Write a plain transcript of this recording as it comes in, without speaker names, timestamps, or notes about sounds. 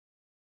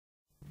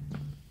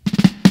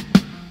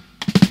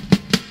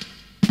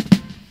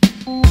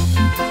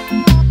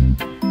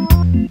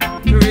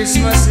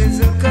Christmas is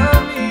a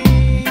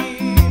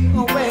coming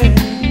away.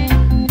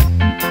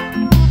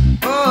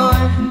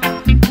 Boy,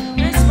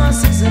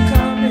 Christmas is a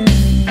coming.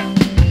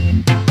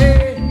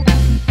 Hey,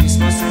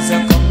 Christmas is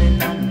a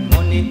coming and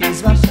money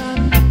is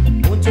ration.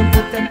 Won't you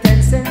put a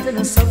 10 cents in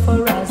a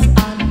sufferer's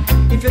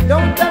hand? If you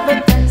don't have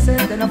a 10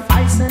 cent, then a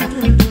 5 cent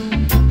will do.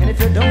 And if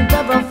you don't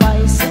have a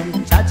 5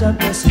 cent, Jah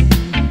bless you.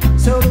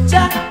 So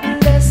Jah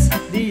bless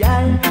the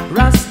I,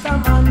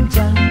 Rastaman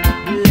Jah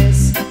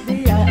bless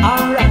the I,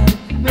 alright.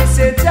 Me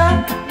say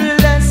Jah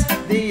bless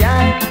the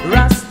I,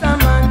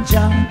 Rastaman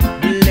Jah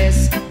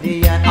bless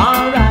the I,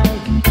 alright.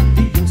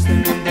 The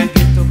Kingston in the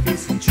ghetto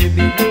facing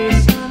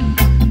tribulation.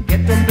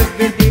 Get up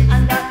every day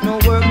and got no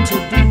work to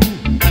do.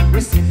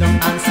 We sit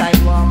down on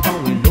sidewalk and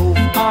we loaf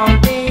all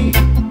day.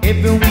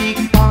 Every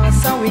week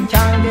pass and we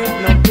can't get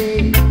no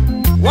pay.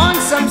 Want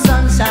some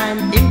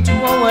sunshine into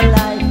our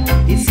life.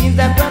 It seems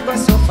that we're gonna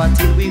suffer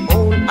till we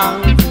all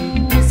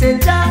hungry. We say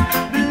Jah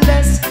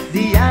bless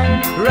the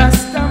I,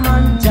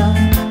 Rastaman Jah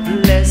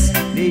bless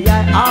the I,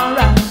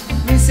 alright.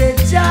 We say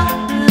Jah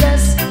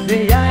bless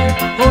the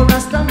I, oh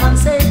Rastaman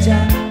say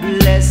Jah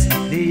bless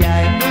the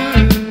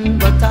I.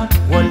 But a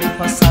whole heap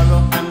of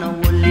sorrow and a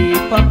whole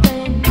heap of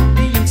pain.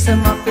 The youths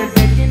them up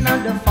begging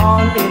on the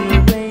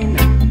falling rain.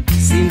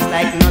 Seems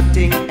like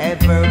nothing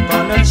ever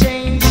gonna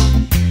change.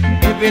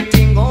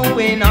 Everything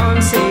going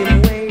on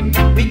same way.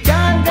 We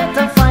can't get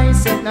a 5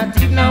 cent, not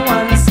even a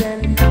 1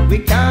 cent. We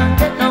can't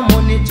get no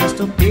money just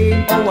to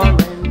pay our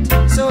rent.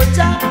 So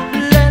Jah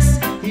bless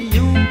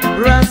you,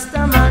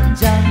 Rastaman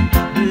Jah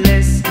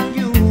bless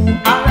you,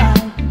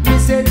 alright. We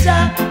say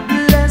Jah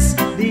bless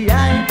the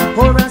I,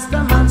 oh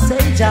Rastaman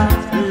say Jah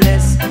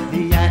bless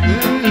the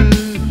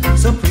I.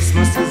 So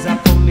Christmas is a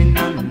coming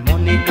and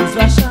money is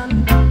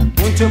ration.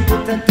 Won't you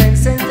put a 10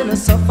 cent in a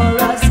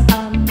sufferer's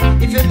hand?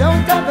 If you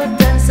don't have a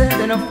 10 cent,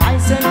 then a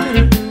 5 cent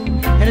will do.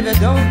 And if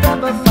you don't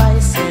have a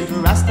 5 cent,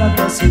 Rasta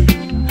bless you.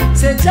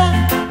 Say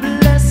Jah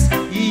bless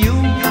you,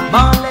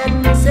 but let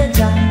me say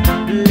Jah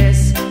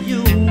bless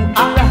you,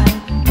 alright.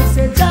 Me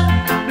say Jah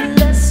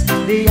bless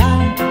the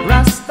I,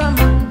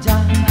 Rastaman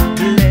Jah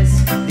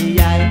bless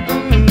the I.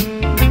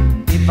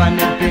 Give an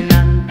helping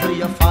hand to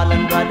your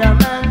fallen brother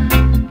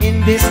man.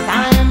 In this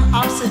time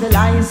of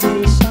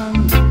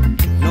civilization,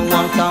 no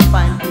one can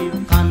find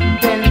deep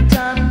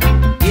contention.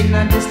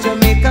 In this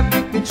Jamaica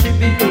big the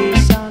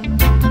tribulation.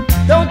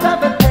 Don't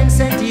have a 10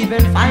 cent,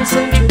 even 5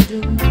 cent to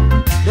do.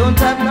 Don't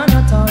have none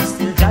at all,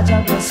 still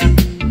Jah bless you.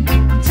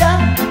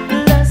 Jah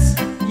bless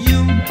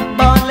you,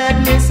 but let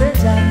me say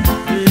Jah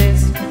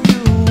bless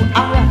you,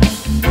 alright.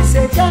 Me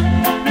say Jah